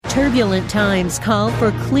Turbulent times call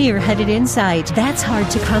for clear-headed insight. That's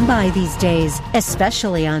hard to come by these days,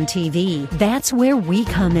 especially on TV. That's where we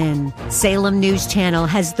come in. Salem News Channel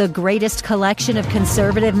has the greatest collection of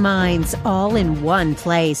conservative minds all in one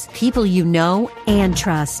place. People you know and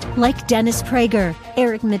trust, like Dennis Prager,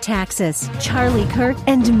 Eric Metaxas, Charlie Kirk,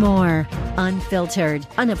 and more. Unfiltered,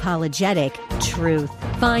 unapologetic truth.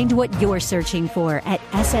 Find what you're searching for at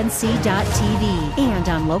snc.tv and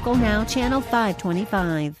on Local Now, Channel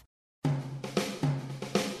 525.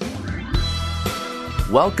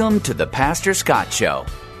 Welcome to the Pastor Scott Show.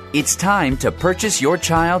 It's time to purchase your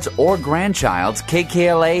child's or grandchild's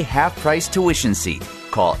KKLA half-price tuition seat.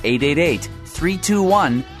 Call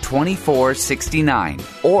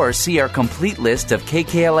 888-321-2469 or see our complete list of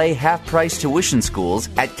KKLA half-price tuition schools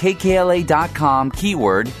at kkla.com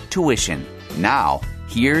keyword tuition. Now,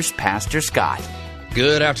 here's Pastor Scott.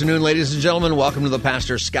 Good afternoon, ladies and gentlemen. Welcome to the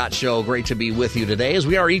Pastor Scott Show. Great to be with you today, as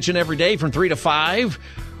we are each and every day from 3 to 5.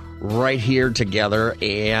 Right here together,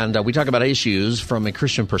 and we talk about issues from a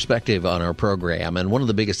Christian perspective on our program. And one of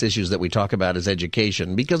the biggest issues that we talk about is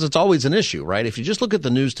education, because it's always an issue, right? If you just look at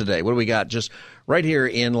the news today, what do we got? Just right here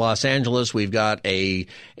in Los Angeles, we've got a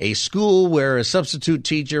school where a substitute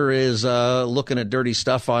teacher is looking at dirty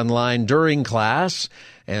stuff online during class.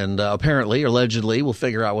 And apparently, or allegedly, we'll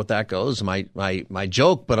figure out what that goes. My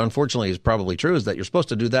joke, but unfortunately is probably true, is that you're supposed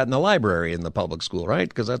to do that in the library in the public school, right?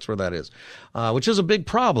 Because that's where that is, which is a big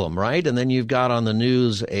problem, right? And then you've got on the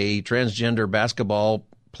news a transgender basketball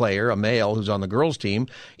player, a male who's on the girls' team,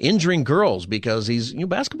 injuring girls because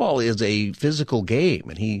basketball is a physical game,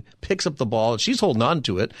 and he picks up the ball, and she's holding on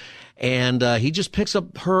to it, and he just picks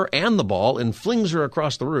up her and the ball and flings her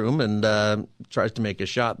across the room and tries to make a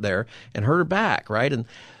shot there and hurt her back, right? And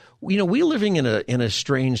we're living in a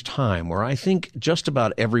strange time where I think just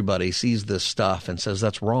about everybody sees this stuff and says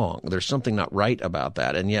that's wrong. There's something not right about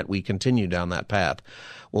that, and yet we continue down that path.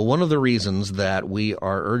 Well, one of the reasons that we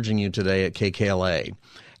are urging you today at KKLA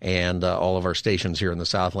and all of our stations here in the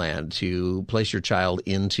Southland to place your child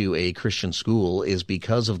into a Christian school is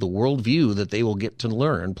because of the worldview that they will get to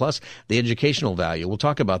learn, plus the educational value. We'll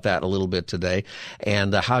talk about that a little bit today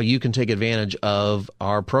and how you can take advantage of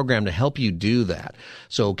our program to help you do that.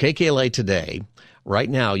 So KKLA today, right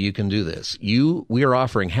now, you can do this. We are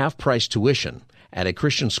offering half-price tuition at a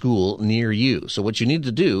Christian school near you. So what you need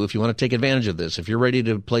to do, if you want to take advantage of this, if you're ready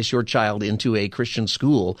to place your child into a Christian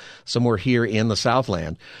school somewhere here in the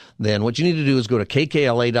Southland, then what you need to do is go to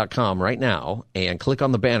kkla.com right now and click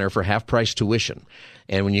on the banner for half-price tuition.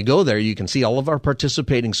 And when you go there, you can see all of our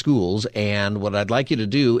participating schools. And what I'd like you to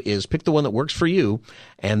do is pick the one that works for you.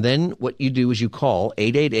 And then what you do is you call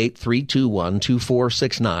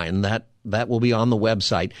 888-321-2469. That will be on the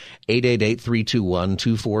website,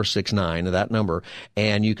 888-321-2469, that number.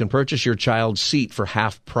 And you can purchase your child's seat for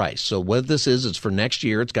half price. So what this is, it's for next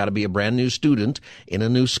year. It's got to be a brand new student in a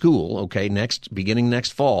new school, okay, beginning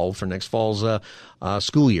next fall, for next fall's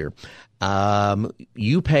school year.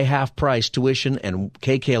 You pay half price tuition, and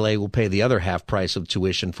KKLA will pay the other half price of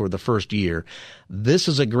tuition for the first year. This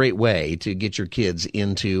is a great way to get your kids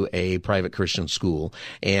into a private Christian school.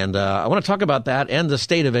 And I want to talk about that and the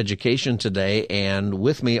state of education today. And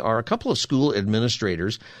with me are a couple of school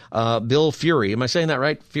administrators. Bill Fury. Am I saying that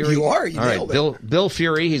right, Fury? You are. You All nailed right. it. Bill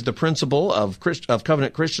Fury. He's the principal of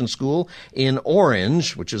Covenant Christian School in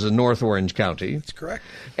Orange, which is in North Orange County. That's correct.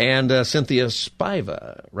 And Cynthia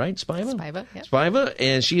Spiva, right? Spiva, yep. Spiva,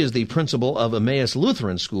 and she is the principal of Emmaus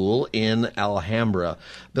Lutheran School in Alhambra.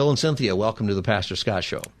 Bill and Cynthia, welcome to the Pastor Scott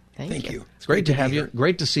Show. Thank you. It's great to have you.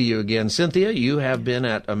 Great to see you again. Cynthia, you have been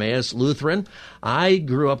at Emmaus Lutheran. I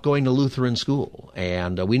grew up going to Lutheran school,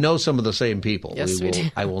 and we know some of the same people. Yes, we do.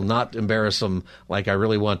 I will not embarrass them like I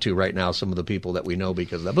really want to right now, some of the people that we know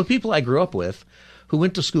because of that. But people I grew up with who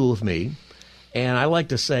went to school with me, and I like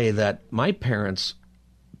to say that my parents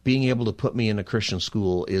being able to put me in a Christian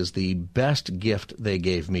school is the best gift they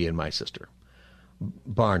gave me and my sister,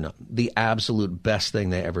 bar none. The absolute best thing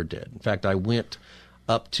they ever did. In fact, I went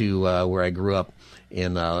up to where I grew up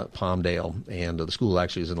in Palmdale, and the school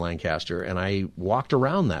actually is in Lancaster, and I walked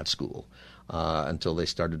around that school until they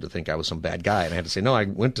started to think I was some bad guy, and I had to say, no, I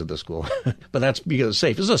went to the school. But that's because it's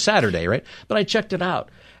safe. It was a Saturday, right? But I checked it out,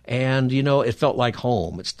 and, it felt like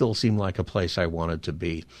home. It still seemed like a place I wanted to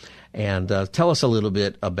be. And tell us a little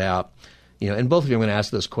bit about, and both of you, I'm going to ask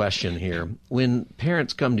this question here. When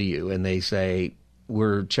parents come to you and they say,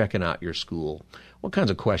 we're checking out your school, what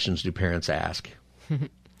kinds of questions do parents ask?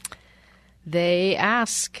 They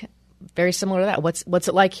ask very similar to that. What's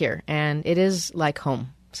it like here? And it is like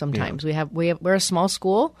home sometimes. Yeah. We're a small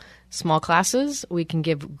school, small classes. We can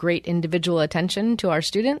give great individual attention to our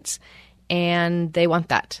students. and they want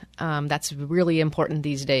that. That's really important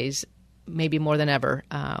these days, maybe more than ever,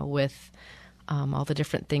 with all the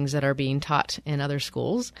different things that are being taught in other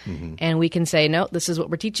schools. And we can say, no, this is what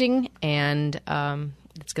we're teaching, and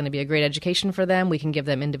it's going to be a great education for them. We can give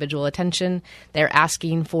them individual attention. They're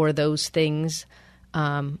asking for those things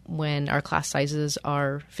when our class sizes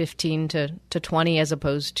are 15 to 20 as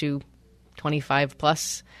opposed to 25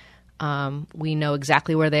 plus. We know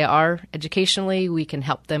exactly where they are educationally. We can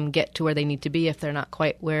help them get to where they need to be if they're not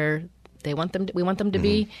quite where we want them to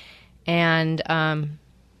be. And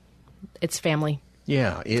it's family.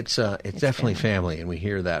 Yeah, it's definitely family, and we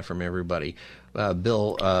hear that from everybody.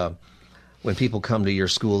 Bill, when people come to your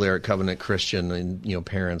school there at Covenant Christian and,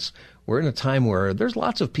 parents, we're in a time where there's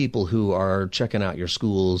lots of people who are checking out your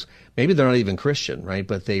schools. Maybe they're not even Christian, right?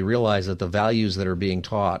 But they realize that the values that are being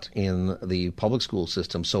taught in the public school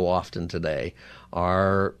system so often today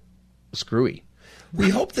are screwy. We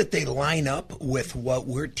hope that they line up with what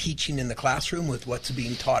we're teaching in the classroom with what's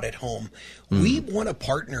being taught at home. We want to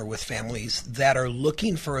partner with families that are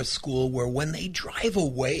looking for a school where when they drive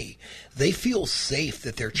away, they feel safe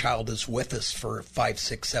that their child is with us for 5,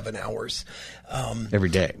 6, 7 hours. Every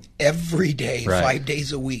day. Every day, right. 5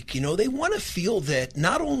 days a week. They want to feel that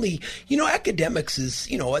not only, academics is,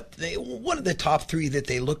 one of the top 3 that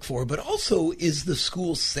they look for, but also is the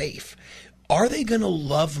school safe? Are they going to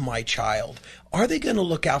love my child? Are they going to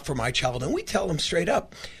look out for my child? And we tell them straight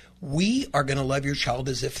up, we are going to love your child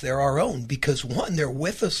as if they're our own, because one, they're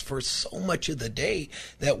with us for so much of the day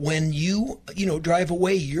that when you drive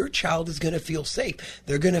away, your child is going to feel safe.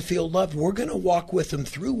 They're going to feel loved. We're going to walk with them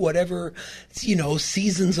through whatever,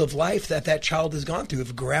 seasons of life that child has gone through.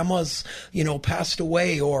 If grandma's, passed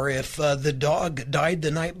away, or if the dog died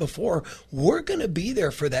the night before, we're going to be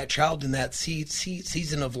there for that child in that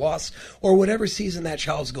season of loss, or whatever season that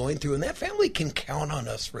child's going through. And that family can count on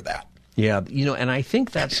us for that. Yeah, and I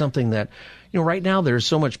think that's something that, right now there's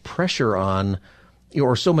so much pressure on,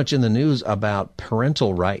 or so much in the news about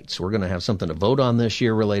parental rights. We're going to have something to vote on this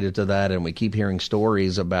year related to that, and we keep hearing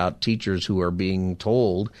stories about teachers who are being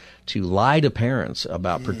told to lie to parents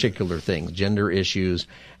about particular things, gender issues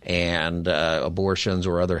and abortions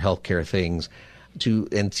or other healthcare things.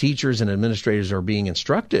 And teachers and administrators are being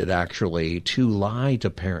instructed, actually, to lie to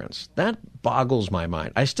parents. That boggles my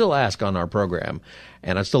mind. I still ask on our program,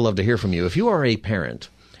 and I'd still love to hear from you. If you are a parent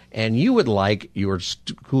and you would like your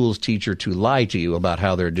school's teacher to lie to you about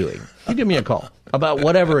how they're doing, you give me a call about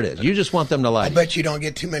whatever it is. You just want them to lie. I bet you don't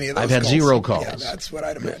get too many of those I've had calls. 0 calls. Yeah, that's what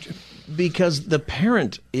I'd imagine. Because the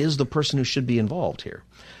parent is the person who should be involved here.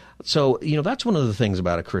 So, that's one of the things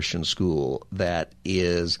about a Christian school that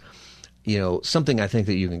is something I think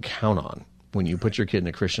that you can count on when you put your kid in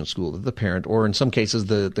a Christian school, that the parent, or in some cases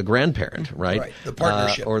the grandparent, right? Right, the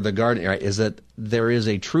partnership. Or the guardian, right, is that there is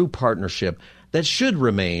a true partnership that should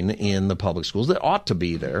remain in the public schools, that ought to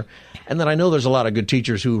be there. And then I know there's a lot of good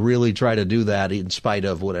teachers who really try to do that in spite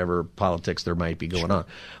of whatever politics there might be going on.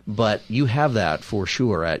 But you have that for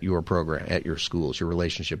sure at your program, at your schools, your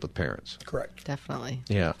relationship with parents. Correct. Definitely.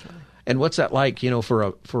 Yeah. And what's that like,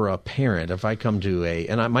 for a parent? If I come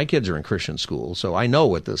to my kids are in Christian school, so I know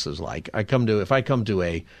what this is like. If I come to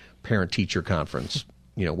a parent-teacher conference,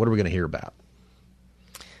 what are we going to hear about?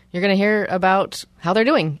 You're going to hear about how they're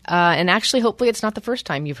doing. And actually, hopefully it's not the first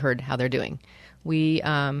time you've heard how they're doing. We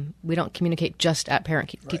don't communicate just at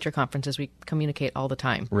parent-teacher conferences. We communicate all the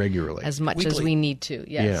time. Regularly. As much Weekly. as we need to,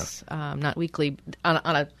 yes. Yeah. Not weekly,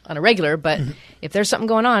 on a regular, but if there's something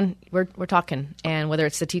going on, we're talking. And whether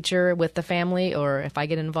it's the teacher with the family or if I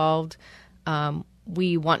get involved,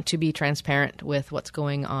 we want to be transparent with what's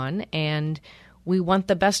going on. And we want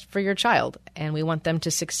the best for your child. And we want them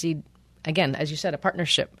to succeed. Again, as you said, a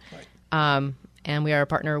partnership. Right. And we are a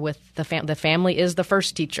partner with the family. The family is the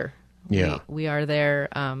first teacher. Yeah. We are there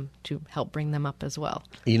to help bring them up as well.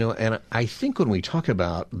 And I think when we talk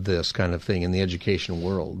about this kind of thing in the education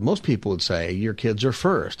world, most people would say your kids are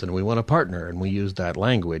first and we want to partner, and we use that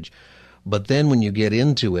language. But then when you get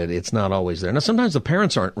into it, it's not always there. Now, sometimes the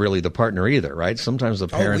parents aren't really the partner either, right? Sometimes the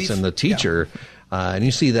parents and the teacher, and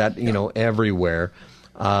you see that, everywhere.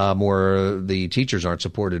 Where the teachers aren't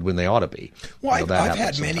supported when they ought to be. Well, I've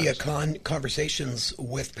had many conversations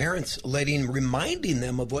with parents, reminding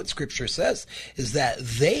them of what Scripture says, is that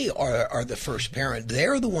they are the first parent.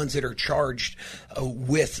 They're the ones that are charged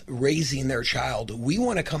with raising their child. We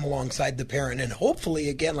want to come alongside the parent, and hopefully,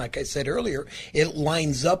 again, like I said earlier, it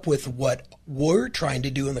lines up with what we're trying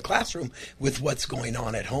to do in the classroom with what's going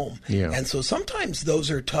on at home. Yeah. And so sometimes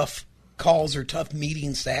those are tough calls or tough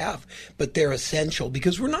meetings to have, but they're essential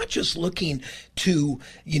because we're not just looking to,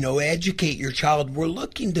 educate your child. We're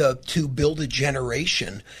looking to build a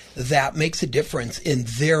generation that makes a difference in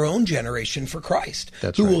their own generation for Christ.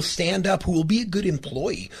 That's who right. will stand up, who will be a good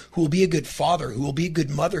employee, who will be a good father, who will be a good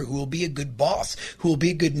mother, who will be a good boss, who will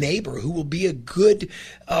be a good neighbor, who will be a good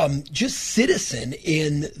just citizen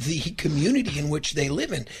in the community in which they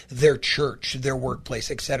live in, their church, their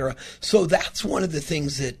workplace, etc. So that's one of the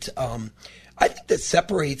things that I think that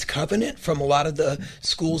separates Covenant from a lot of the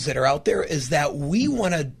schools that are out there, is that we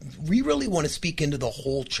really want to speak into the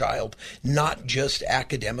whole child, not just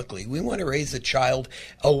academically. We want to raise a child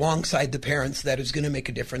alongside the parents that is going to make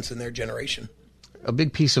a difference in their generation. A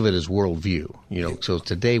big piece of it is worldview. So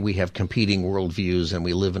today we have competing worldviews, and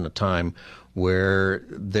we live in a time where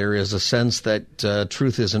there is a sense that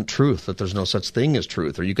truth isn't truth, that there's no such thing as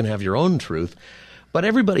truth, or you can have your own truth. But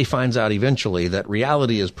everybody finds out eventually that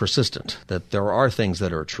reality is persistent, that there are things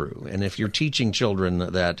that are true. And if you're teaching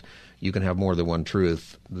children that you can have more than one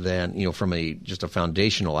truth, then, from just a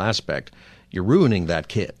foundational aspect, you're ruining that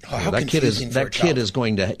kid. That kid is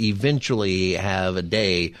going to eventually have a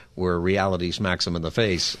day where reality smacks him in the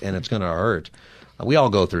face, and it's going to hurt. We all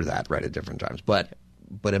go through that, right, at different times. But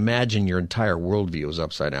imagine your entire worldview is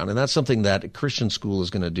upside down. And that's something that a Christian school is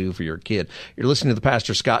going to do for your kid. You're listening to the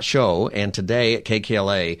Pastor Scott Show, and today at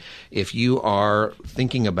KKLA, if you are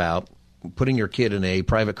thinking about putting your kid in a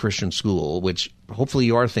private Christian school, which hopefully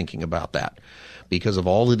you are thinking about that, because of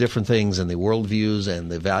all the different things and the worldviews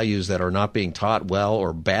and the values that are not being taught well,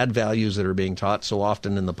 or bad values that are being taught so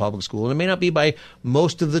often in the public school. And it may not be by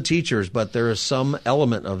most of the teachers, but there is some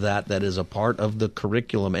element of that is a part of the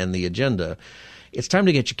curriculum and the agenda. It's time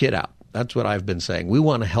to get your kid out. That's what I've been saying. We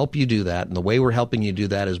want to help you do that, and the way we're helping you do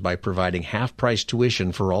that is by providing half-price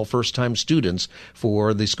tuition for all first-time students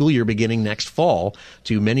for the school year beginning next fall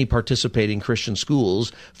to many participating Christian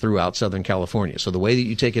schools throughout Southern California. So the way that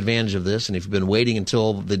you take advantage of this, and if you've been waiting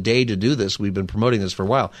until the day to do this, we've been promoting this for a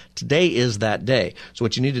while, today is that day. So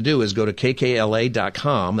what you need to do is go to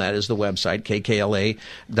kkla.com, that is the website,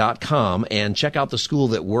 kkla.com, and check out the school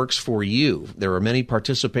that works for you. There are many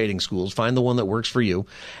participating schools. Find the one that works for you,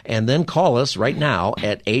 and then call us right now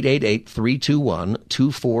at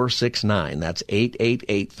 888-321-2469. That's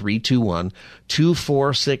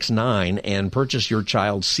 888-321-2469, and purchase your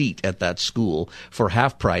child's seat at that school for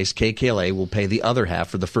half price. KKLA will pay the other half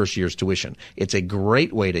for the first year's tuition. It's a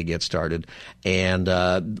great way to get started, and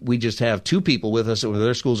we just have two people with us.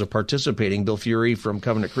 Their schools are participating. Bill Fury from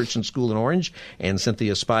Covenant Christian School in Orange, and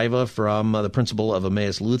Cynthia Spiva from the principal of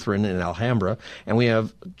Emmaus Lutheran in Alhambra. And we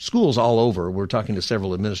have schools all over. We're talking to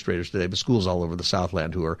several administrators today, but schools all over the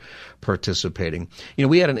Southland who are participating.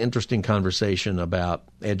 We had an interesting conversation about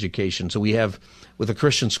education. So we have, with a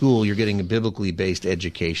Christian school, you're getting a biblically based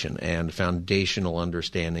education and foundational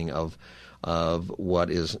understanding of what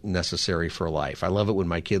is necessary for life. I love it when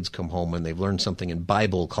my kids come home and they've learned something in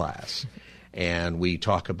Bible class, and we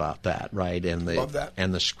talk about that, right? And Love that.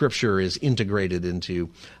 And the Scripture is integrated into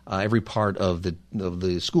every part of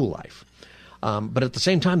the school life. But at the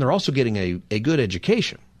same time, they're also getting a good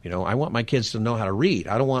education. I want my kids to know how to read.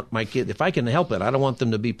 I don't want my kid, if I can help it, I don't want them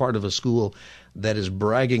to be part of a school that is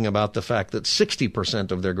bragging about the fact that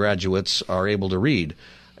 60% of their graduates are able to read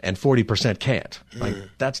and 40% can't.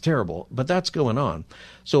 That's terrible, but that's going on.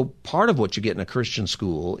 So part of what you get in a Christian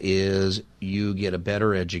school is you get a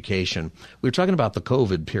better education. We were talking about the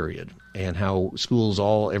COVID period and how schools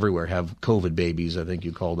everywhere have COVID babies, I think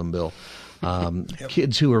you called them, Bill.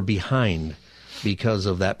 Kids who are behind because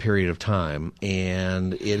of that period of time.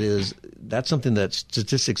 And that's something that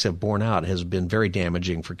statistics have borne out has been very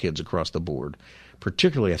damaging for kids across the board,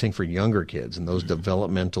 particularly I think for younger kids and those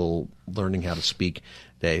developmental learning how to speak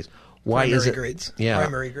days. Primary grades.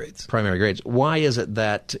 Why is it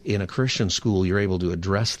that in a Christian school you're able to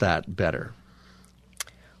address that better?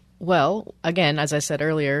 Well, again, as I said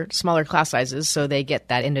earlier, smaller class sizes, so they get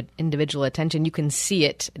that individual attention. You can see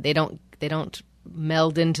it. They don't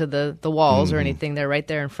meld into the walls or anything. They're right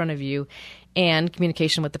there in front of you. And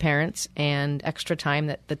communication with the parents and extra time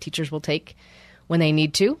that the teachers will take when they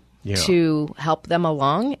need to help them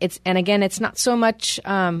along. It's not so much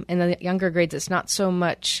in the younger grades, it's not so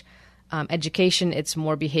much education, it's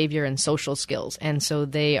more behavior and social skills. And so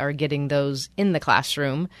they are getting those in the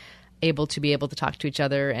classroom, able to talk to each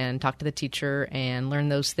other and talk to the teacher and learn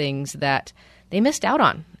those things that they missed out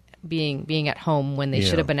on being at home when they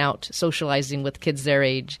should have been out socializing with kids their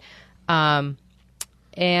age. And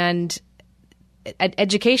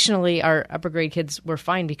educationally, our upper grade kids were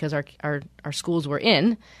fine because our schools were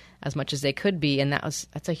in. as much as they could be, and that's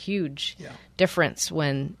a huge difference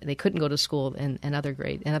when they couldn't go to school in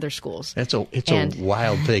other schools. It's a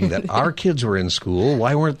wild thing that our kids were in school.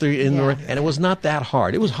 Why weren't they in the? And it was not that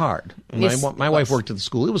hard. It was hard. My wife worked at the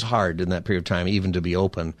school. It was hard in that period of time even to be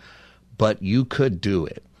open, but you could do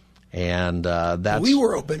it. And we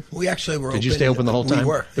were open. We actually were open. Did you stay open the whole time? We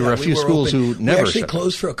were. There were a few schools who never. We actually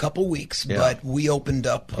closed for a couple weeks, but we opened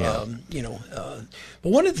up. But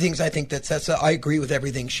one of the things I think that's I agree with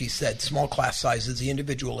everything she said. Small class sizes, the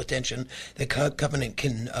individual attention that Covenant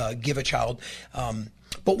can give a child.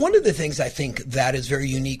 But one of the things I think that is very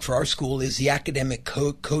unique for our school is the academic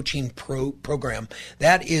coaching program.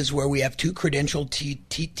 That is where we have two credentialed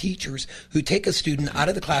teachers who take a student out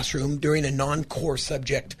of the classroom during a non-core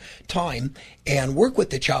subject time and work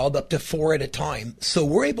with the child up to 4 at a time. So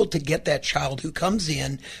we're able to get that child who comes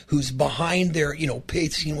in, who's behind their,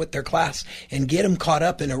 pacing with their class, and get them caught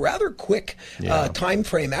up in a rather quick time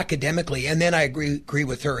frame academically. And then I agree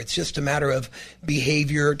with her. It's just a matter of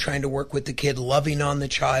behavior, trying to work with the kid, loving on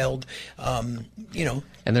the child, And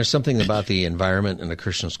there's something about the environment in a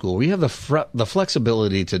Christian school. We have the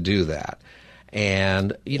flexibility to do that.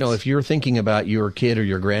 And, if you're thinking about your kid or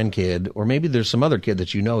your grandkid, or maybe there's some other kid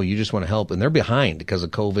that you just want to help, and they're behind because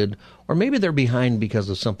of COVID, or maybe they're behind because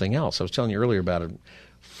of something else. I was telling you earlier about a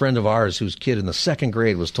friend of ours whose kid in the 2nd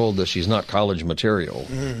grade was told that she's not college material.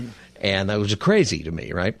 And that was crazy to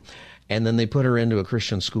me, right? And then they put her into a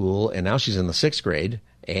Christian school, and now she's in the 6th grade.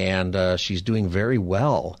 And she's doing very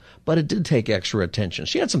well, but it did take extra attention.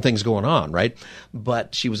 She had some things going on, right?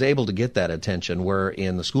 But she was able to get that attention, where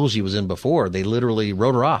in the school she was in before, they literally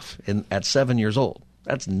wrote her off at 7 years old.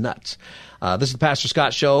 That's nuts. This is the Pastor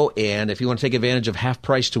Scott Show, and if you want to take advantage of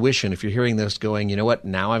half-price tuition, if you're hearing this going, you know what,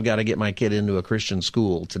 now I've got to get my kid into a Christian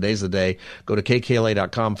school, today's the day. Go to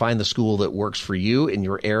kkla.com, find the school that works for you in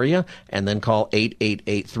your area, and then call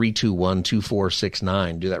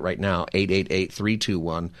 888-321-2469. Do that right now,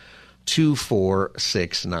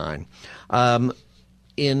 888-321-2469.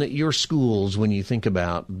 In your schools, when you think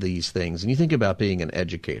about these things, and you think about being an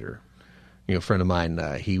educator, a friend of mine,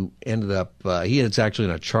 he ended up, it's actually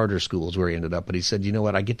in a charter schools where he ended up, but he said, you know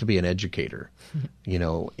what, I get to be an educator,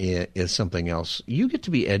 is something else. You get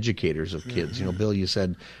to be educators of kids. Bill, you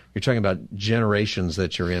said you're talking about generations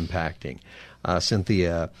that you're impacting.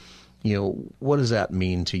 Cynthia, what does that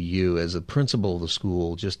mean to you as a principal of the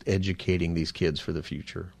school, just educating these kids for the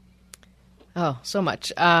future? Oh, so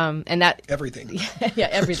much. And that everything. Yeah,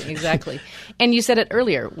 everything, exactly. And you said it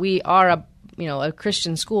earlier, we are a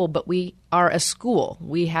Christian school, but we are a school.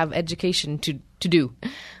 We have education to do.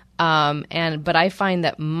 But I find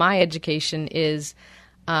that my education is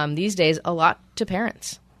these days a lot to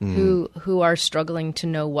parents who are struggling to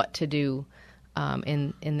know what to do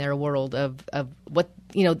in their world of what,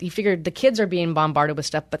 you figured the kids are being bombarded with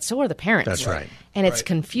stuff, but so are the parents. That's right. And it's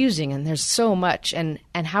confusing, and there's so much, and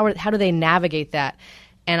how do they navigate that?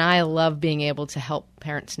 And I love being able to help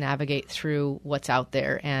parents navigate through what's out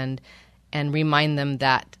there and remind them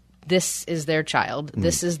that this is their child.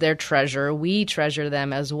 This is their treasure. We treasure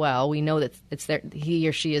them as well. We know that he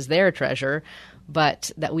or she is their treasure,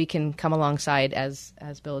 but that we can come alongside, as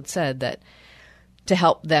Bill had said, that to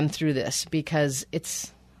help them through this, because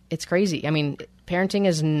it's crazy. I mean, parenting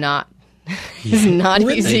is not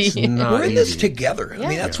easy. We're in this together. I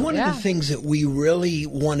mean, that's one of the things that we really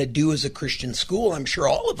want to do as a Christian school. I'm sure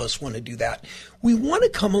all of us want to do that. We want to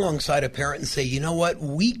come alongside a parent and say, you know what,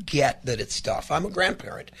 we get that it's tough. I'm a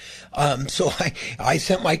grandparent. So I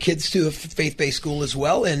sent my kids to a faith-based school as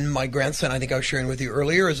well. And my grandson, I think I was sharing with you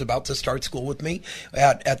earlier, is about to start school with me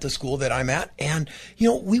at the school that I'm at. And,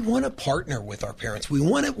 we want to partner with our parents.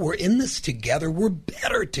 We're in this together. We're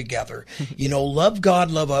better together. Love God,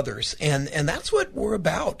 love others. And that's what we're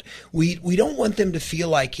about. We don't want them to feel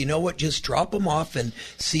like, just drop them off and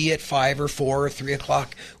see you at 5 or 4 or 3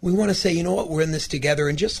 o'clock. We want to say, we're in this together.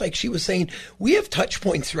 And just like she was saying, we have touch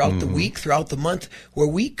points throughout the week, throughout the month, where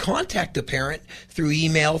we contact a parent through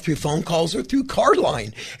email, through phone calls, or through card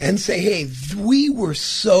line and say, hey, we were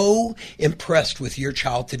so impressed with your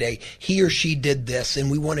child today. He or she did this, and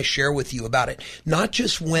we want to share with you about it. Not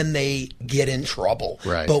just when they get in trouble,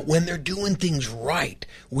 but when they're doing things right.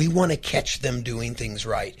 We want to catch them doing things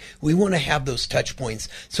right. We want to have those touch points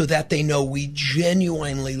so that they know we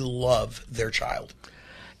genuinely love their child.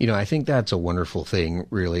 I think that's a wonderful thing,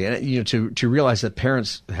 really. And, to realize that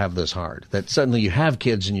parents have this hard, that suddenly you have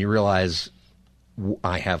kids and you realize,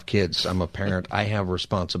 I have kids, I'm a parent, I have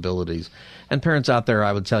responsibilities. And parents out there,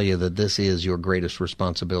 I would tell you that this is your greatest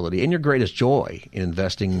responsibility and your greatest joy in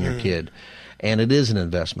investing in your kid. And it is an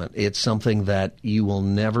investment. It's something that you will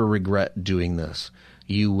never regret doing this.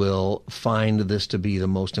 you will find this to be the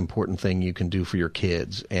most important thing you can do for your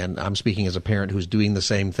kids. And I'm speaking as a parent who's doing the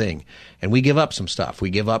same thing. And we give up some stuff. We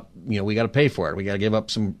give up, we got to pay for it. We got to give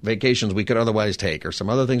up some vacations we could otherwise take or some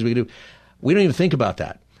other things we could do. We don't even think about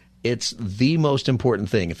that. It's the most important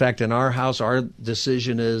thing. In fact, in our house, our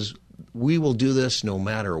decision is we will do this no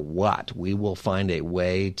matter what. We will find a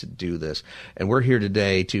way to do this. And we're here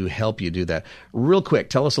today to help you do that. Real quick,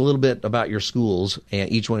 tell us a little bit about your schools,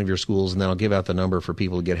 and each one of your schools, and then I'll give out the number for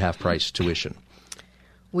people to get half-price tuition.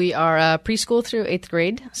 We are a preschool through 8th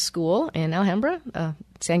grade school in Alhambra,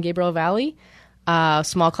 San Gabriel Valley.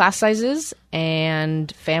 Small class sizes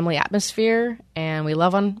and family atmosphere, and we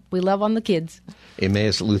love on the kids.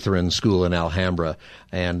 Emmaus Lutheran School in Alhambra.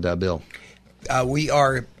 And Bill? We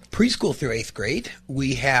are preschool through 8th grade.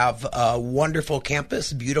 We have a wonderful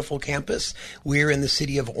campus, beautiful campus. We're in the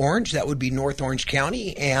city of Orange. That would be North Orange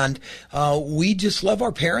County. And we just love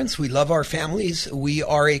our parents. We love our families. We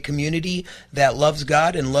are a community that loves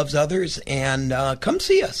God and loves others. And come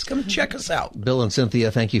see us. Come check us out. Bill and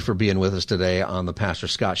Cynthia, thank you for being with us today on the Pastor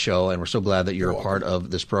Scott Show. And we're so glad that you're a part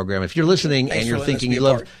of this program. If you're listening and you're thinking you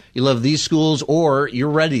love these schools, or you're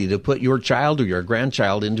ready to put your child or your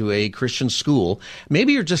grandchild into a Christian school,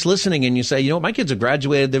 maybe you're just listening and you say, my kids have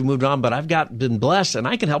graduated, they've moved on, but I've been blessed and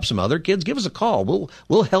I can help some other kids. Give us a call.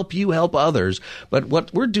 We'll help you help others. But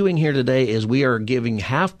what we're doing here today is we are giving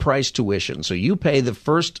half-price tuition. So you pay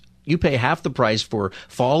half the price for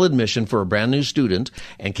fall admission for a brand new student,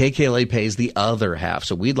 and KKLA pays the other half.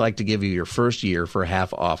 So we'd like to give you your first year for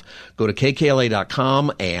half off. Go to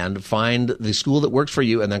kkla.com and find the school that works for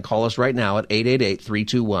you, and then call us right now at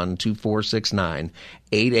 888-321-2469.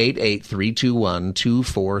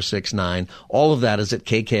 888-321-2469. All of that is at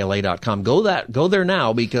kkla.com. Go there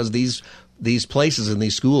now, because these places and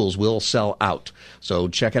these schools will sell out. So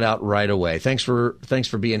check it out right away. Thanks for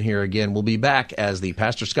being here again. We'll be back as the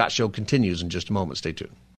Pastor Scott Show continues in just a moment. Stay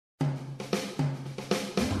tuned.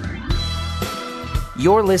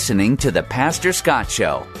 You're listening to the Pastor Scott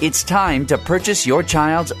Show. It's time to purchase your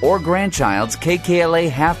child's or grandchild's KKLA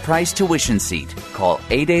half-price tuition seat. Call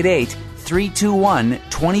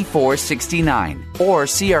 888-321-2469 or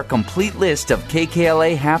see our complete list of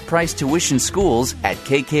KKLA half-price tuition schools at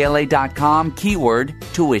kkla.com, keyword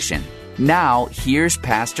tuition. Now, here's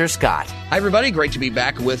Pastor Scott. Hi, everybody. Great to be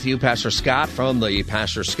back with you. Pastor Scott from the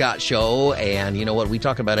Pastor Scott Show. And you know what? We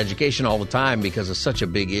talk about education all the time because it's such a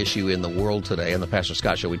big issue in the world today. On the Pastor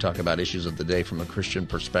Scott Show, we talk about issues of the day from a Christian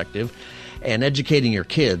perspective. And educating your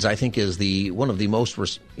kids, I think, is one of the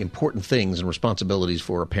most important things and responsibilities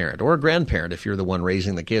for a parent or a grandparent if you're the one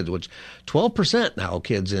raising the kids, which 12% now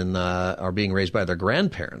kids are being raised by their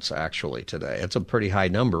grandparents, actually, today. It's a pretty high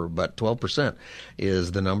number, but 12%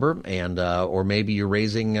 is the number. And or maybe you're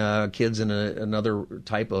raising kids in another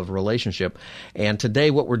type of relationship. And today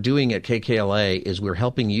what we're doing at KKLA is we're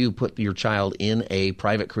helping you put your child in a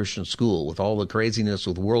private Christian school. With all the craziness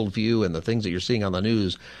with worldview and the things that you're seeing on the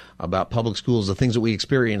news about public schools, the things that we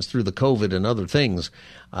experienced through the COVID and other things,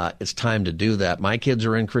 it's time to do that. My kids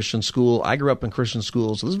are in Christian school. I grew up in Christian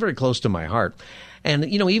school, so this is very close to my heart. And,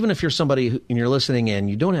 even if you're somebody and you're listening and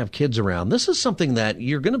you don't have kids around, this is something that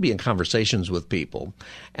you're going to be in conversations with people.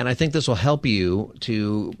 And I think this will help you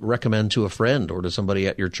to recommend to a friend or to somebody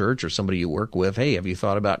at your church or somebody you work with, hey, have you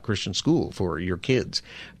thought about Christian school for your kids?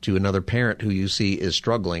 To another parent who you see is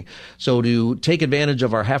struggling. So to take advantage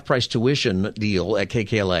of our half-price tuition deal at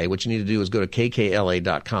KKLA, what you need to do is go to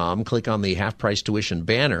kkla.com, click on the half-price tuition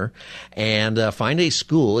banner, and find a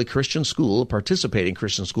Christian school, a participating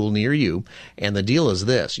Christian school near you. And the deal is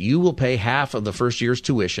this: you will pay half of the first year's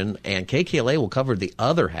tuition, and KKLA will cover the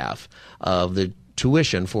other half of the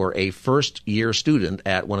tuition for a first-year student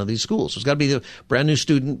at one of these schools. So it's got to be the brand new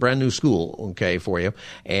student, brand new school, okay, for you.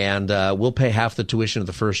 And we'll pay half the tuition of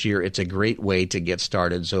the first year. It's a great way to get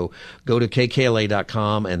started. So go to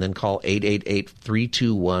kkla.com and then call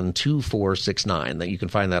 888-321-2469. You can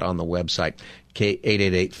find that on the website.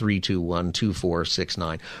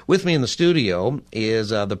 888-321-2469. With me in the studio is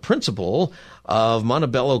the principal of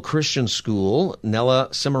Montebello Christian School, Nella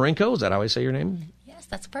Simarenko. Is that how I say your name? Yes,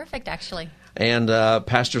 that's perfect, actually. And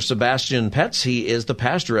Pastor Sebastian Petz, he is the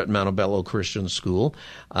pastor at Montebello Christian School.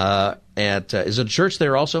 Is it a church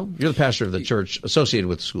there also? You're the pastor of the church associated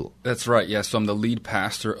with the school. That's right, yes. So I'm the lead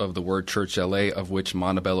pastor of the Word Church LA, of which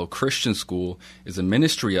Montebello Christian School is a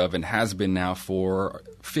ministry of and has been now for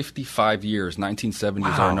 55 years. 1970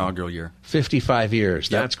 is our inaugural year. 55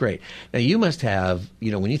 years. Yep. That's great. Now, you must have,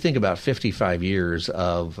 when you think about 55 years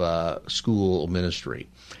of school ministry,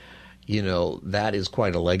 that is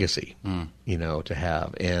quite a legacy, to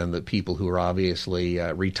have. And the people who are obviously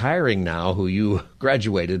retiring now, who you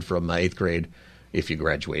graduated from 8th grade if you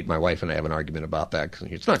graduate. My wife and I have an argument about that because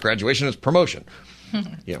it's not graduation, it's promotion.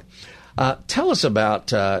 Tell us about,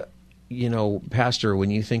 Pastor,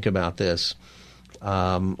 when you think about this,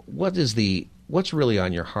 what's really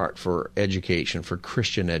on your heart for education, for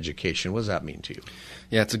Christian education? What does that mean to you?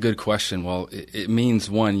 Yeah, it's a good question. Well, it means,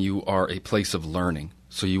 one, you are a place of learning,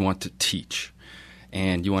 so you want to teach.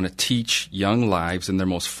 And you want to teach young lives in their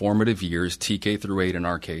most formative years, TK through 8 in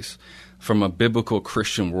our case, from a biblical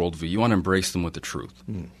Christian worldview. You want to embrace them with the truth.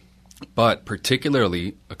 But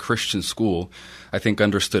particularly a Christian school, I think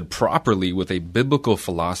understood properly with a biblical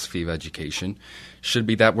philosophy of education, should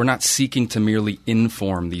be that we're not seeking to merely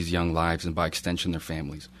inform these young lives and by extension their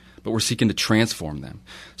families, but we're seeking to transform them.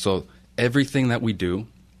 So everything that we do,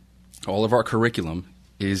 all of our curriculum,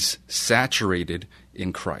 is saturated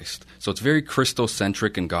in Christ. So it's very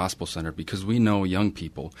Christocentric and gospel-centered because we know young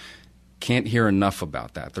people can't hear enough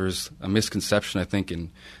about that. There's a misconception, I think,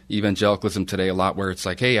 in evangelicalism today a lot where it's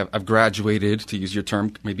like, hey, I've graduated, to use your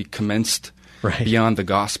term, maybe commenced beyond the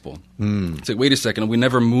gospel. It's like, wait a second, we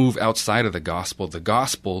never move outside of the gospel. The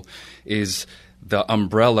gospel is the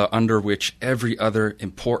umbrella under which every other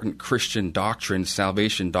important Christian doctrine,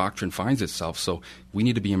 salvation doctrine, finds itself. So we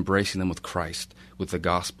need to be embracing them with Christ, with the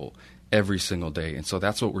gospel, every single day. And so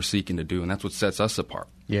that's what we're seeking to do, and that's what sets us apart.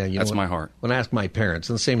 Yeah, that's my heart. When I ask my parents,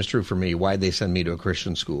 and the same is true for me, why'd they send me to a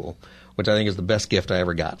Christian school, which I think is the best gift I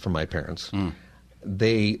ever got from my parents.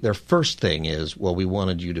 Their first thing is, well, we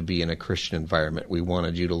wanted you to be in a Christian environment. We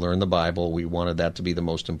wanted you to learn the Bible. We wanted that to be the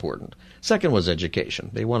most important. Second was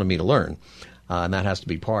education. They wanted me to learn, and that has to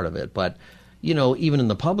be part of it. But, even in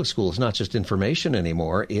the public school, it's not just information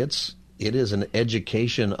anymore. It is an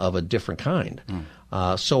education of a different kind.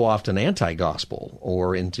 So often anti-gospel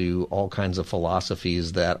or into all kinds of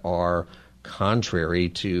philosophies that are contrary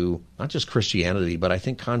to not just Christianity, but I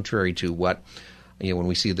think contrary to what, when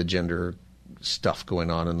we see the gender stuff going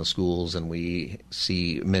on in the schools and we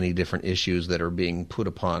see many different issues that are being put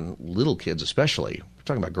upon little kids, especially. We're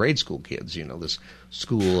talking about grade school kids, this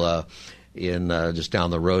school in just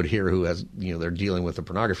down the road here who has, they're dealing with the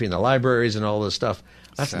pornography in the libraries and all this stuff.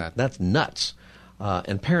 That's nuts.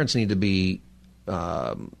 And parents need to be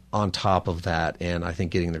on top of that, and I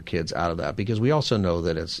think getting their kids out of that, because we also know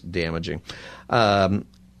that it's damaging.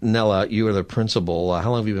 Nella, you are the principal. How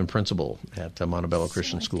long have you been principal at Montebello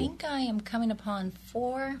Christian School? I think I am coming upon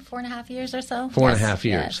 4.5 years or so. 4.5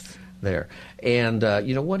 years there. And,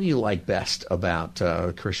 what do you like best about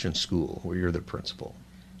Christian school where you're the principal?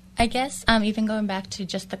 I guess even going back to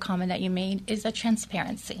just the comment that you made is the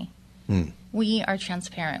transparency. We are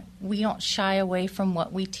transparent. We don't shy away from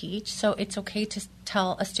what we teach. So it's okay to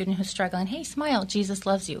tell a student who's struggling, hey, smile, Jesus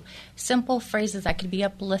loves you. Simple phrases that could be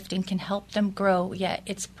uplifting can help them grow, yet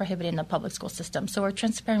it's prohibited in the public school system. So we're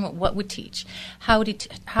transparent with what we teach, how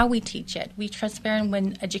we teach it. We're transparent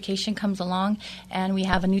when education comes along and we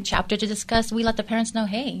have a new chapter to discuss. We let the parents know,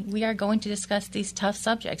 hey, we are going to discuss these tough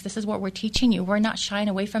subjects. This is what we're teaching you. We're not shying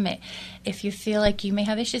away from it. If you feel like you may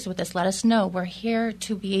have issues with this, let us know. We're here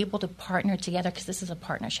to be able to partner together because this is a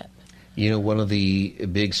partnership. One of the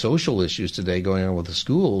big social issues today going on with the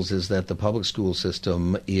schools is that the public school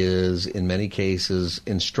system is, in many cases,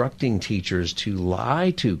 instructing teachers to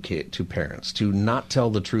lie to parents, to not tell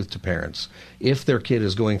the truth to parents if their kid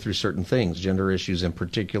is going through certain things, gender issues in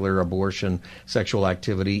particular, abortion, sexual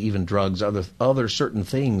activity, even drugs, other certain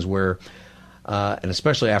things where, and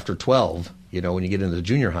especially after 12, when you get into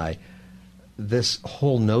junior high, this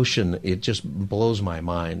whole notion, it just blows my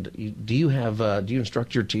mind. Do you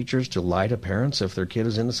instruct your teachers to lie to parents if their kid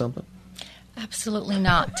is into something? Absolutely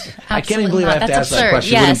not. I can't even believe I have to ask that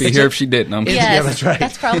question. Yes. She wouldn't be here if she didn't. Yes, yeah, that's right.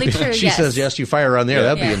 That's probably true. She says yes, you fire her on there.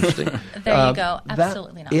 That'd be interesting. There you go.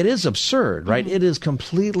 Absolutely not. It is absurd, right? It is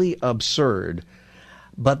completely absurd.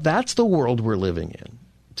 But that's the world we're living in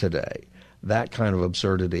today, that kind of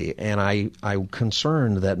absurdity. And I'm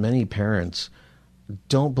concerned that many parents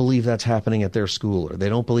don't believe that's happening at their school, or they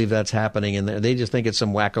don't believe that's happening, and they just think it's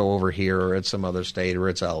some wacko over here, or it's some other state, or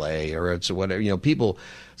it's L.A., or it's whatever. People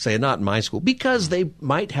say, not in my school, because they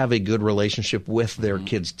might have a good relationship with their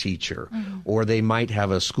kid's teacher, or they might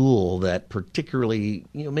have a school that particularly,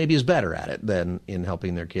 maybe is better at it than in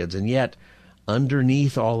helping their kids. And yet,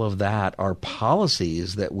 underneath all of that are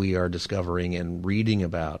policies that we are discovering and reading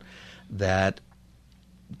about that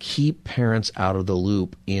keep parents out of the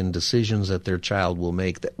loop in decisions that their child will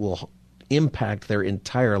make that will impact their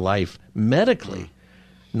entire life medically,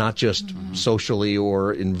 not just socially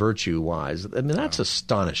or in virtue-wise. I mean, that's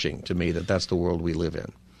astonishing to me that that's the world we live in.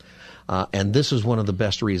 And this is one of the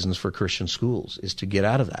best reasons for Christian schools, is to get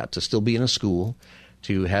out of that, to still be in a school,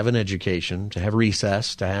 to have an education, to have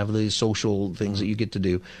recess, to have these social things that you get to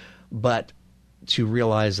do. But to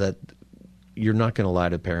realize that you're not going to lie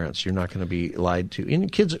to parents. You're not going to be lied to.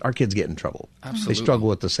 And our kids get in trouble. Absolutely. They struggle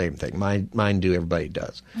with the same thing. Mine do. Everybody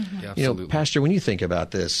does. Mm-hmm. Yeah, absolutely. Pastor, when you think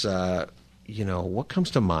about this, what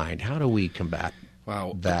comes to mind? How do we combat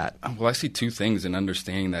that? Well, I see two things in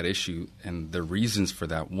understanding that issue, and the reasons for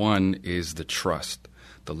that. One is the trust,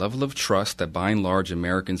 the level of trust that by and large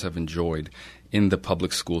Americans have enjoyed in the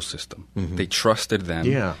public school system. Mm-hmm. They trusted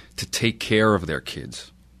them to take care of their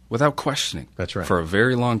kids without questioning. That's right. For a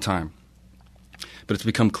very long time. But it's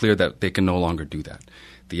become clear that they can no longer do that.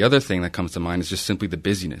 The other thing that comes to mind is just simply the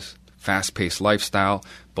busyness, fast-paced lifestyle,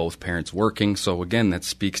 both parents working. So again, that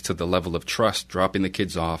speaks to the level of trust, dropping the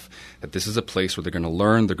kids off, that this is a place where they're going to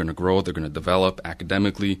learn, they're going to grow, they're going to develop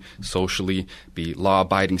academically, socially, be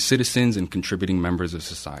law-abiding citizens and contributing members of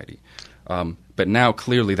society. But now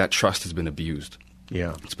clearly that trust has been abused.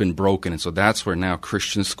 Yeah. It's been broken. And so that's where now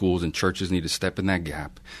Christian schools and churches need to step in that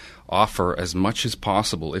gap, offer as much as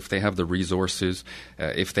possible, if they have the resources,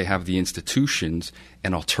 if they have the institutions,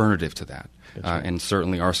 an alternative to that. Right. And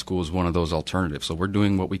certainly our school is one of those alternatives. So we're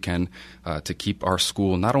doing what we can to keep our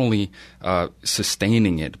school not only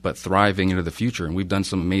sustaining it, but thriving into the future. And we've done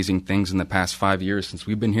some amazing things in the past 5 years since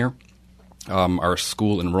we've been here. Our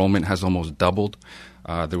school enrollment has almost doubled.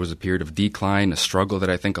 There was a period of decline, a struggle that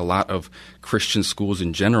I think a lot of Christian schools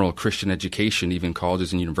in general, Christian education, even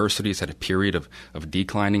colleges and universities, had a period of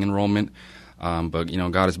declining enrollment. But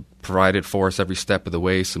God has provided for us every step of the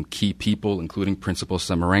way. Some key people, including Principal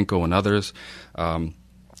Samarenko and others,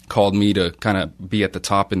 called me to kind of be at the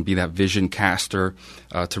top and be that vision caster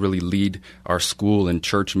to really lead our school and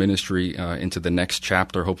church ministry into the next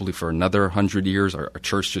chapter, hopefully for another 100 years. Our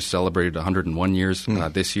church just celebrated 101 years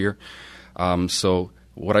this year. So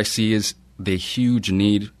what I see is the huge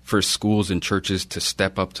need for schools and churches to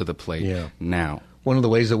step up to the plate now. One of the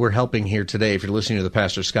ways that we're helping here today, if you're listening to the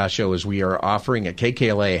Pastor Scott Show, is we are offering at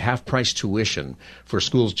KKLA half-price tuition for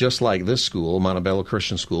schools just like this school, Montebello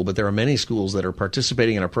Christian School. But there are many schools that are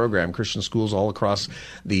participating in our program, Christian schools all across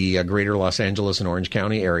the greater Los Angeles and Orange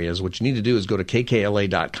County areas. What you need to do is go to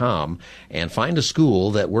kkla.com and find a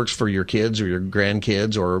school that works for your kids or your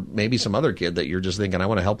grandkids or maybe some other kid that you're just thinking, I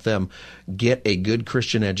want to help them get a good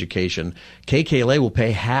Christian education. KKLA will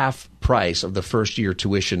pay half price of the first year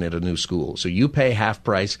tuition at a new school. So you pay half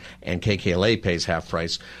price and KKLA pays half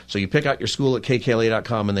price. So you pick out your school at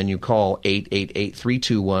kkla.com and then you call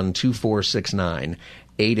 888-321-2469.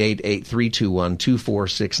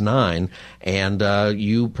 888-321-2469, and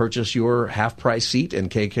you purchase your half-price seat,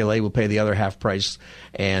 and KKLA will pay the other half price,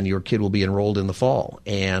 and your kid will be enrolled in the fall.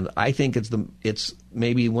 And I think it's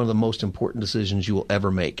maybe one of the most important decisions you will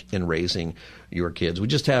ever make in raising your kids. We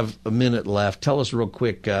just have a minute left. Tell us real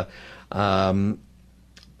quick, Nella,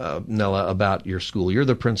 about your school. You're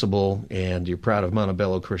the principal, and you're proud of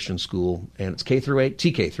Montebello Christian School, and it's K through 8?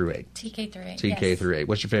 TK through 8. TK through 8, TK through 8.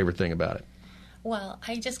 What's your favorite thing about it? Well,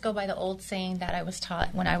 I just go by the old saying that I was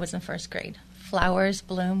taught when I was in first grade. Flowers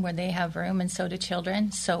bloom where they have room, and so do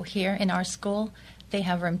children. So here in our school, they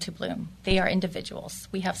have room to bloom. They are individuals.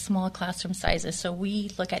 We have small classroom sizes, so we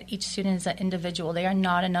look at each student as an individual. They are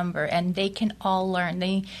not a number, and they can all learn.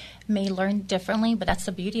 They may learn differently, but that's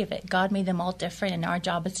the beauty of it. God made them all different, and our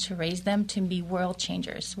job is to raise them to be world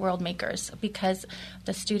changers, world makers, because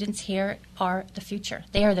the students here are the future.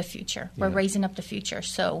 They are the future. We're raising up the future.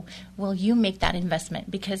 So will you make that investment?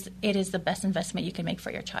 Because it is the best investment you can make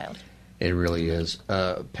for your child. It really is.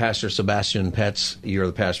 Pastor Sebastian Petz, you're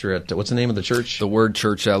the pastor at, what's the name of the church? The Word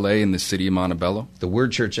Church LA in the city of Montebello. The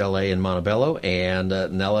Word Church LA in Montebello. And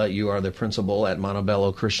Nella, you are the principal at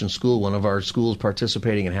Montebello Christian School, one of our schools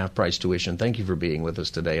participating in half-price tuition. Thank you for being with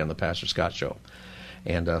us today on the Pastor Scott Show,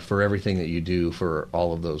 and for everything that you do for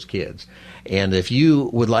all of those kids. And if you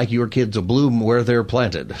would like your kids to bloom where they're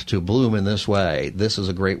planted, to bloom in this way, this is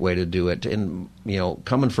a great way to do it. And,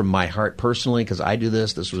 coming from my heart personally, because I do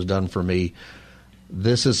this was done for me,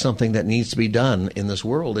 this is something that needs to be done in this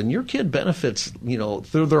world. And your kid benefits,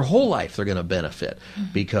 through their whole life, they're going to benefit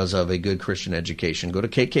because of a good Christian education. Go to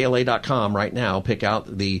kkla.com right now. Pick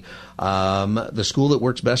out the school that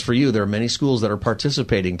works best for you. There are many schools that are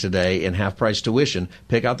participating today in half-price tuition.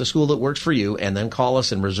 Pick out the school that works for you, and then call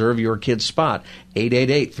us and reserve your kid's spot.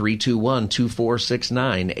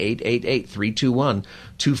 888-321-2469.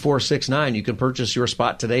 888-321-2469. You can purchase your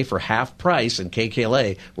spot today for half price, and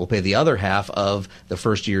KKLA will pay the other half of the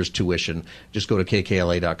first year's tuition. Just go to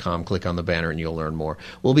kkla.com, click on the banner, and you'll learn more.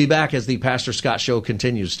 We'll be back as the Pastor Scott Show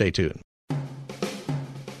continues. Stay tuned.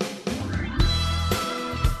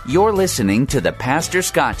 You're listening to The Pastor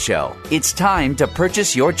Scott Show. It's time to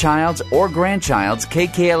purchase your child's or grandchild's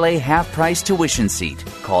KKLA half-price tuition seat.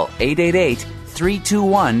 Call 888-321-2469.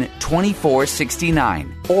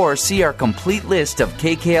 888-321-2469 or see our complete list of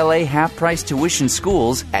KKLA half-price tuition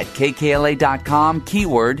schools at kkla.com,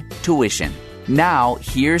 keyword tuition. Now,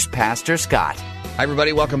 here's Pastor Scott. Hi,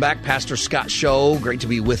 everybody. Welcome back. Pastor Scott Show. Great to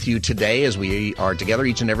be with you today as we are together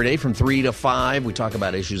each and every day from 3 to 5. We talk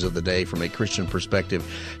about issues of the day from a Christian perspective.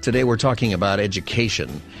 Today, we're talking about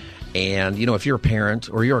education. And, if you're a parent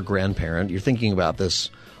or you're a grandparent, you're thinking about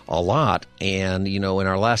this a lot. And, in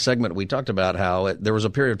our last segment, we talked about how there was a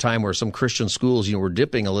period of time where some Christian schools, were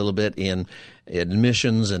dipping a little bit in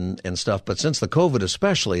admissions and stuff. But since the COVID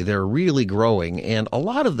especially, they're really growing. And a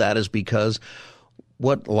lot of that is because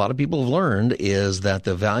what a lot of people have learned is that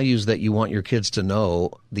the values that you want your kids to know,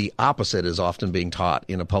 the opposite is often being taught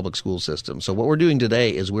in a public school system. So what we're doing today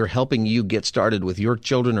is we're helping you get started with your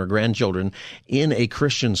children or grandchildren in a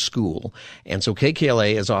Christian school. And so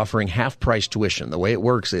KKLA is offering half-price tuition. The way it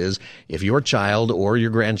works is if your child or your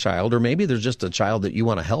grandchild, or maybe there's just a child that you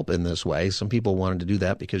want to help in this way, some people wanted to do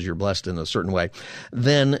that because you're blessed in a certain way,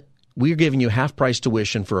 then we're giving you half-price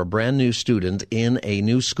tuition for a brand new student in a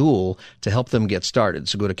new school to help them get started.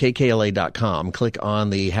 So go to kkla.com, click on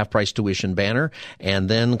the half-price tuition banner, and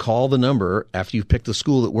then call the number after you've picked the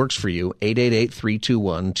school that works for you,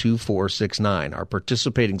 888-321-2469. Our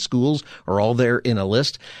participating schools are all there in a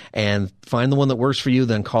list, and find the one that works for you,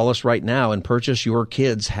 then call us right now and purchase your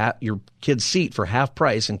kid's seat for half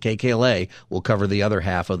price, and KKLA will cover the other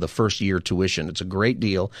half of the first year tuition. It's a great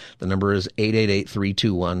deal. The number is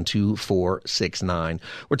 888-321-2469.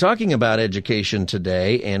 We're talking about education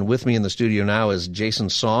today, and with me in the studio now is Jason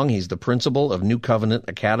Song. He's the principal of New Covenant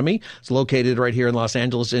Academy. It's located right here in Los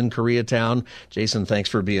Angeles in Koreatown. Jason, thanks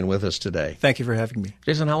for being with us today. Thank you for having me.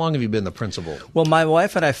 Jason, how long have you been the principal? Well, my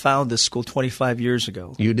wife and I found this school 25 years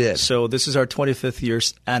ago. You did? So this is our 25th year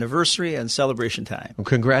anniversary and celebration time. Well,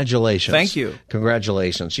 congratulations. Thank you.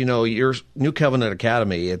 Congratulations. Your New Covenant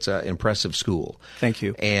Academy, it's an impressive school. Thank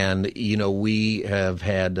you. And, we have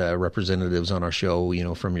had representatives on our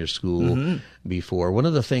show, from your school before. One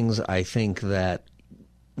of the things I think that,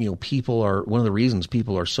 one of the reasons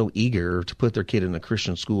people are so eager to put their kid in a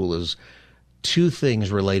Christian school is two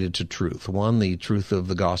things related to truth. One, the truth of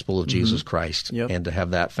the gospel of Jesus Christ, and to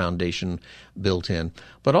have that foundation built in.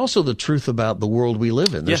 But also the truth about the world we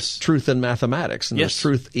live in. There's truth in mathematics, and there's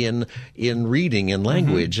truth in reading and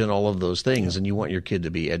language and all of those things, and you want your kid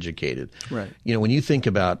to be educated. Right. When you think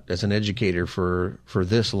about, as an educator for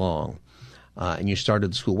this long, and you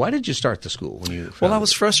started the school. Why did you start the school? Well, I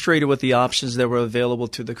was frustrated with the options that were available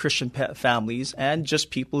to the Christian families and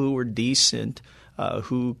just people who were decent,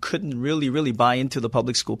 who couldn't really buy into the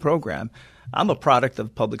public school program. I'm a product of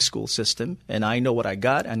the public school system, and I know what I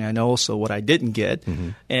got, and I know also what I didn't get.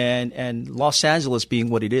 And Los Angeles being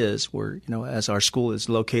what it is, where, as our school is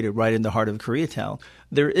located right in the heart of Koreatown,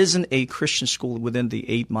 there isn't a Christian school within the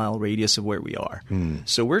 8-mile radius of where we are.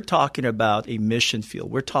 So we're talking about a mission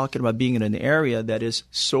field. We're talking about being in an area that is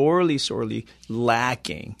sorely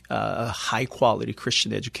lacking a high-quality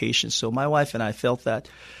Christian education. So my wife and I felt that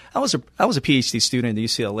I was a PhD student at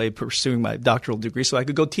UCLA pursuing my doctoral degree, so I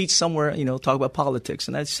could go teach somewhere, talk about politics.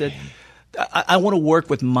 And I said, I want to work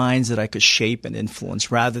with minds that I could shape and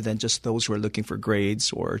influence rather than just those who are looking for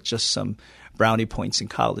grades or just some brownie points in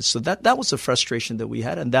college. So that was the frustration that we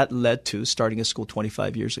had, and that led to starting a school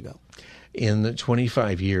 25 years ago. In the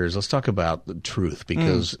 25 years, let's talk about the truth,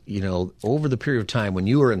 because, over the period of time when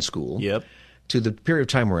you were in school to the period of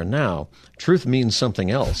time we're in now, truth means something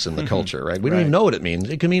else in the culture, right? We don't even know what it means.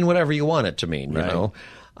 It can mean whatever you want it to mean, you know.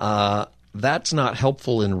 That's not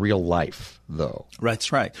helpful in real life, though.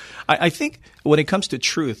 That's right. I think when it comes to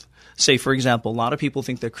truth, say, for example, a lot of people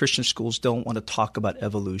think that Christian schools don't want to talk about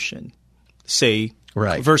evolution,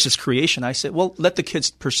 versus creation. I said, well, let the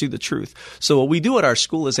kids pursue the truth. So what we do at our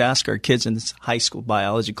school is ask our kids in this high school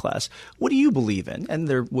biology class, what do you believe in? And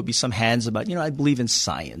there would be some hands about, I believe in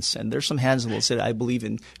science. And there's some hands that will say, I believe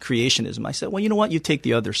in creationism. I said, well, you know what? You take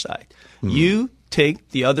the other side. You take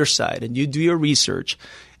the other side and you do your research,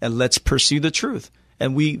 and let's pursue the truth.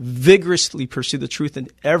 And we vigorously pursue the truth in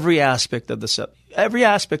every aspect of every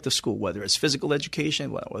aspect of school, whether it's physical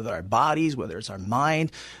education, whether our bodies, whether it's our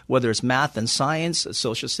mind, whether it's math and science,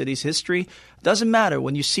 social studies, history. Doesn't matter.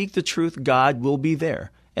 When you seek the truth, God will be there.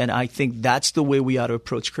 And I think that's the way we ought to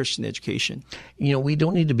approach Christian education. We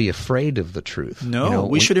don't need to be afraid of the truth. No,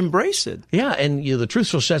 we should embrace it. Yeah, and the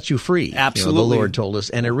truth will set you free. Absolutely. The Lord told us,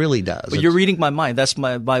 and it really does. But you're reading my mind. That's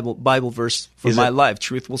my Bible verse for my life.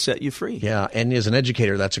 Truth will set you free. Yeah, and as an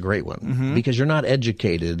educator, that's a great one. Because you're not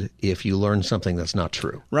educated if you learn something that's not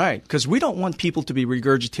true. Right, because we don't want people to be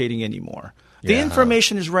regurgitating anymore. The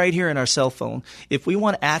information is right here in our cell phone. If we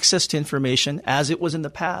want access to information, as it was in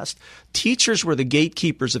the past, teachers were the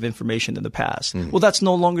gatekeepers of information in the past. Well, that's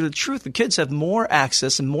no longer the truth. The kids have more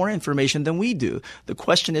access and more information than we do. The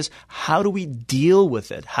question is, how do we deal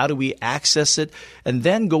with it? How do we access it and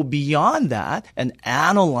then go beyond that and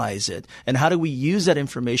analyze it? And how do we use that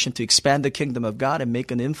information to expand the kingdom of God and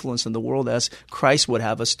make an influence in the world as Christ would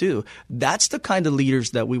have us do? That's the kind of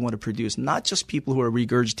leaders that we want to produce, not just people who are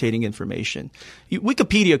regurgitating information.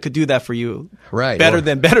 Wikipedia could do that for you, right? Better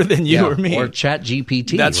than you or me, or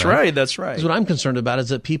ChatGPT. That's right. That's right. Because what I'm concerned about is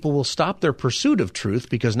that people will stop their pursuit of truth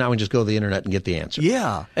because now we just go to the internet and get the answer.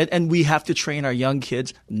 Yeah, and we have to train our young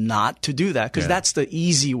kids not to do that because that's the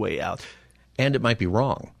easy way out. And it might be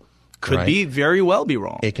wrong. Could be very well be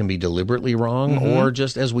wrong. It can be deliberately wrong, or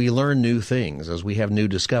just as we learn new things, as we have new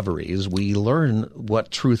discoveries, we learn what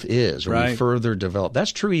truth is, or we further develop.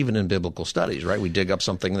 That's true even in biblical studies, right? We dig up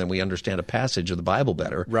something and then we understand a passage of the Bible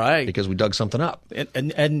better, right? Because we dug something up.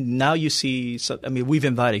 And now you see, we've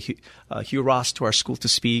invited Hugh Ross to our school to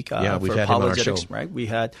speak we've for had apologetics, him on our show. right? We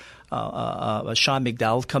had Sean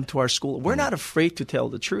McDowell come to our school. We're not afraid to tell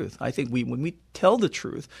the truth. I think when we tell the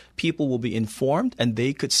truth, people will be informed and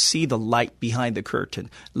they could see the light behind the curtain,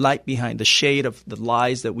 light behind the shade of the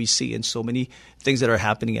lies that we see in so many things that are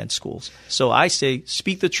happening at schools. So I say,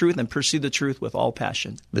 speak the truth and pursue the truth with all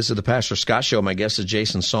passion. This is the Pastor Scott Show. My guest is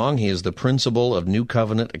Jason Song. He is the principal of New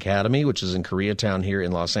Covenant Academy, which is in Koreatown here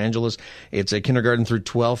in Los Angeles. It's a kindergarten through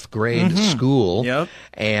 12th grade school. Yep.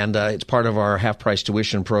 And it's part of our half-price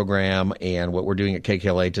tuition program. And what we're doing at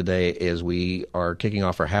KKLA today is we are kicking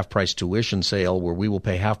off our half-price tuition sale where we will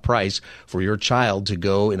pay half price for your child to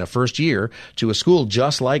go in a first year to a school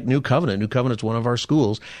just like New Covenant. New Covenant's one of our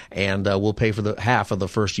schools, and we'll pay for the half of the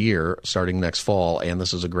first year starting next fall, and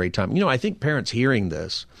this is a great time. I think parents hearing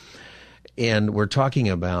this, and we're talking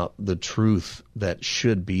about the truth that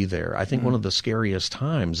should be there. I think one of the scariest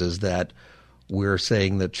times is that we're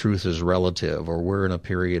saying that truth is relative, or we're in a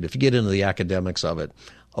period, if you get into the academics of it,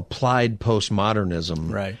 applied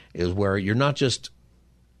postmodernism is where you're not just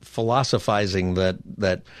philosophizing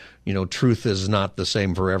that truth is not the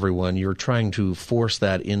same for everyone. You're trying to force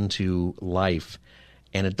that into life.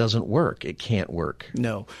 And it doesn't work. It can't work.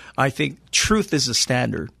 No. I think truth is the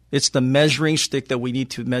standard. It's the measuring stick that we need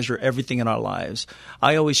to measure everything in our lives.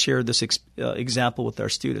 I always share this example with our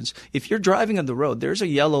students. If you're driving on the road, there's a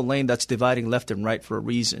yellow lane that's dividing left and right for a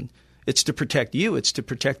reason. It's to protect you. It's to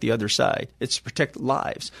protect the other side. It's to protect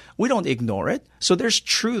lives. We don't ignore it. So there's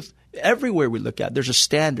truth everywhere we look at. There's a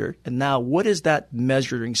standard. And now what is that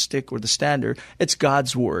measuring stick or the standard? It's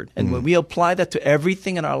God's word. And when we apply that to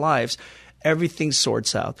everything in our lives, everything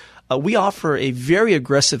sorts out. We offer a very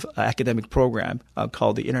aggressive academic program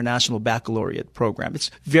called the International Baccalaureate Program. It's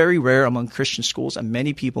very rare among Christian schools, and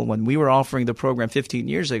many people, when we were offering the program 15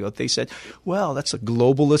 years ago, they said, well, that's a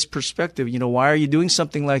globalist perspective. Why are you doing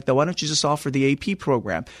something like that? Why don't you just offer the AP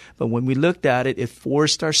program? But when we looked at it, it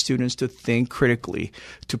forced our students to think critically,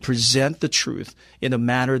 to present the truth in a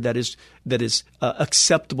manner that is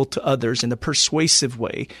acceptable to others in a persuasive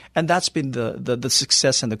way. And that's been the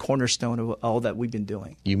success and the cornerstone of all that we've been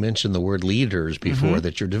doing. You mentioned the word leaders before,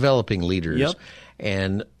 that you're developing leaders. Yep.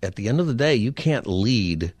 And at the end of the day, you can't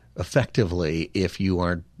lead effectively if you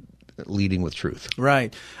aren't leading with truth.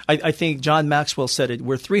 Right. I think John Maxwell said it.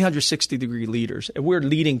 We're 360-degree leaders, and we're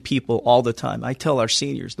leading people all the time. I tell our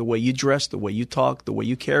seniors, the way you dress, the way you talk, the way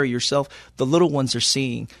you carry yourself, the little ones are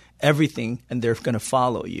seeing everything, and they're going to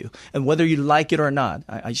follow you. And whether you like it or not,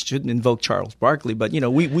 I shouldn't invoke Charles Barkley, but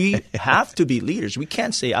we have to be leaders. We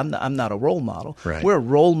can't say I'm not a role model. Right. We're a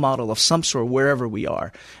role model of some sort wherever we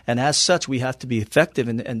are, and as such, we have to be effective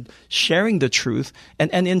in sharing the truth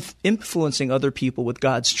and influencing other people with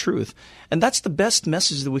God's truth. And that's the best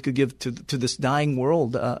message that we could give to this dying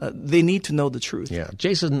world. They need to know the truth. Yeah,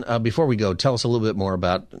 Jason. Before we go, tell us a little bit more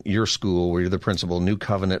about your school, where you're the principal, New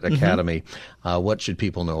Covenant Academy. What should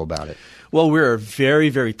people know about it? Well, we're a very,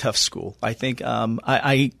 very tough school. I think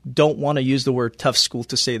I don't want to use the word tough school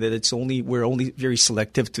to say that we're only very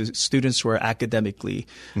selective to students who are academically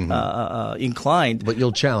inclined. But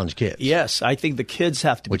you'll challenge kids. Yes, I think the kids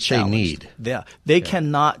have to be challenged. Which they need. Yeah, they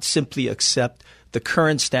cannot simply accept the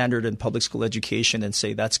current standard in public school education and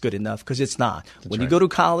say that's good enough, because it's not. When you go to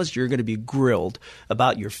college, you're going to be grilled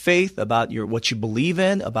about your faith, about what you believe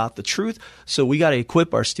in, about the truth. So we got to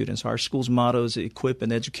equip our students. Our school's motto is equip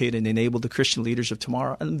and educate and enable the Christian leaders of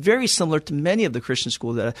tomorrow. And very similar to many of the Christian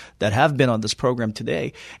schools that have been on this program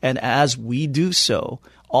today. And as we do so,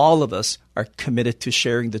 all of us are committed to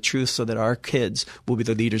sharing the truth so that our kids will be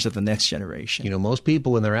the leaders of the next generation. You know, most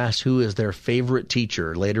people, when they're asked who is their favorite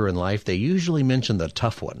teacher later in life, they usually mention the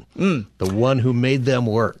tough one, the one who made them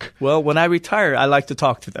work. Well, when I retire, I like to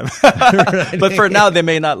talk to them. But for now, they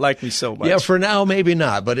may not like me so much. Yeah, for now, maybe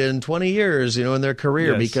not. But in 20 years, in their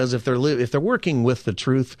career, because if they're working with the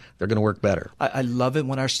truth, they're going to work better. I love it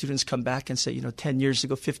when our students come back and say, 10 years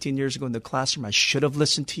ago, 15 years ago in the classroom, I should have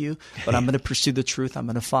listened to you, but I'm going to pursue the truth. I'm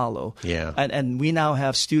going to follow. Yeah. And we now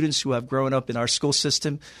have students who have grown up in our school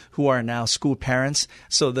system who are now school parents.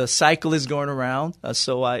 So the cycle is going around.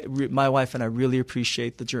 My wife and I really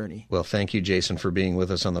appreciate the journey. Well, thank you, Jason, for being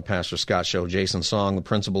with us on the Pastor Scott Show. Jason Song, the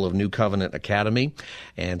principal of New Covenant Academy.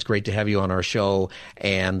 And it's great to have you on our show.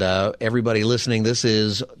 And everybody listening, this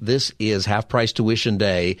is Half Price Tuition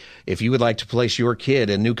Day. If you would like to place your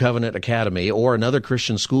kid in New Covenant Academy or another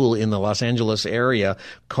Christian school in the Los Angeles area,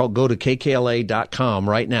 go to kkla.com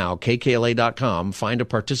right now, kkla.com, find a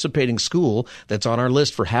participating school that's on our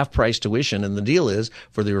list for half-price tuition. And the deal is,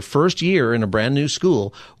 for your first year in a brand new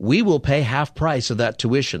school, we will pay half price of that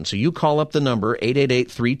tuition. So you call up the number,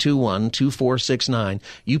 888-321-2469.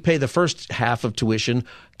 You pay the first half of tuition.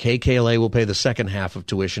 KKLA will pay the second half of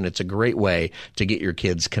tuition. It's a great way to get your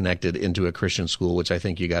kids connected into a Christian school, which I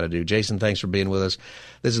think you got to do. Jason, thanks for being with us.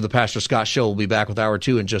 This is the Pastor Scott Show. We'll be back with Hour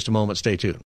 2 in just a moment. Stay tuned.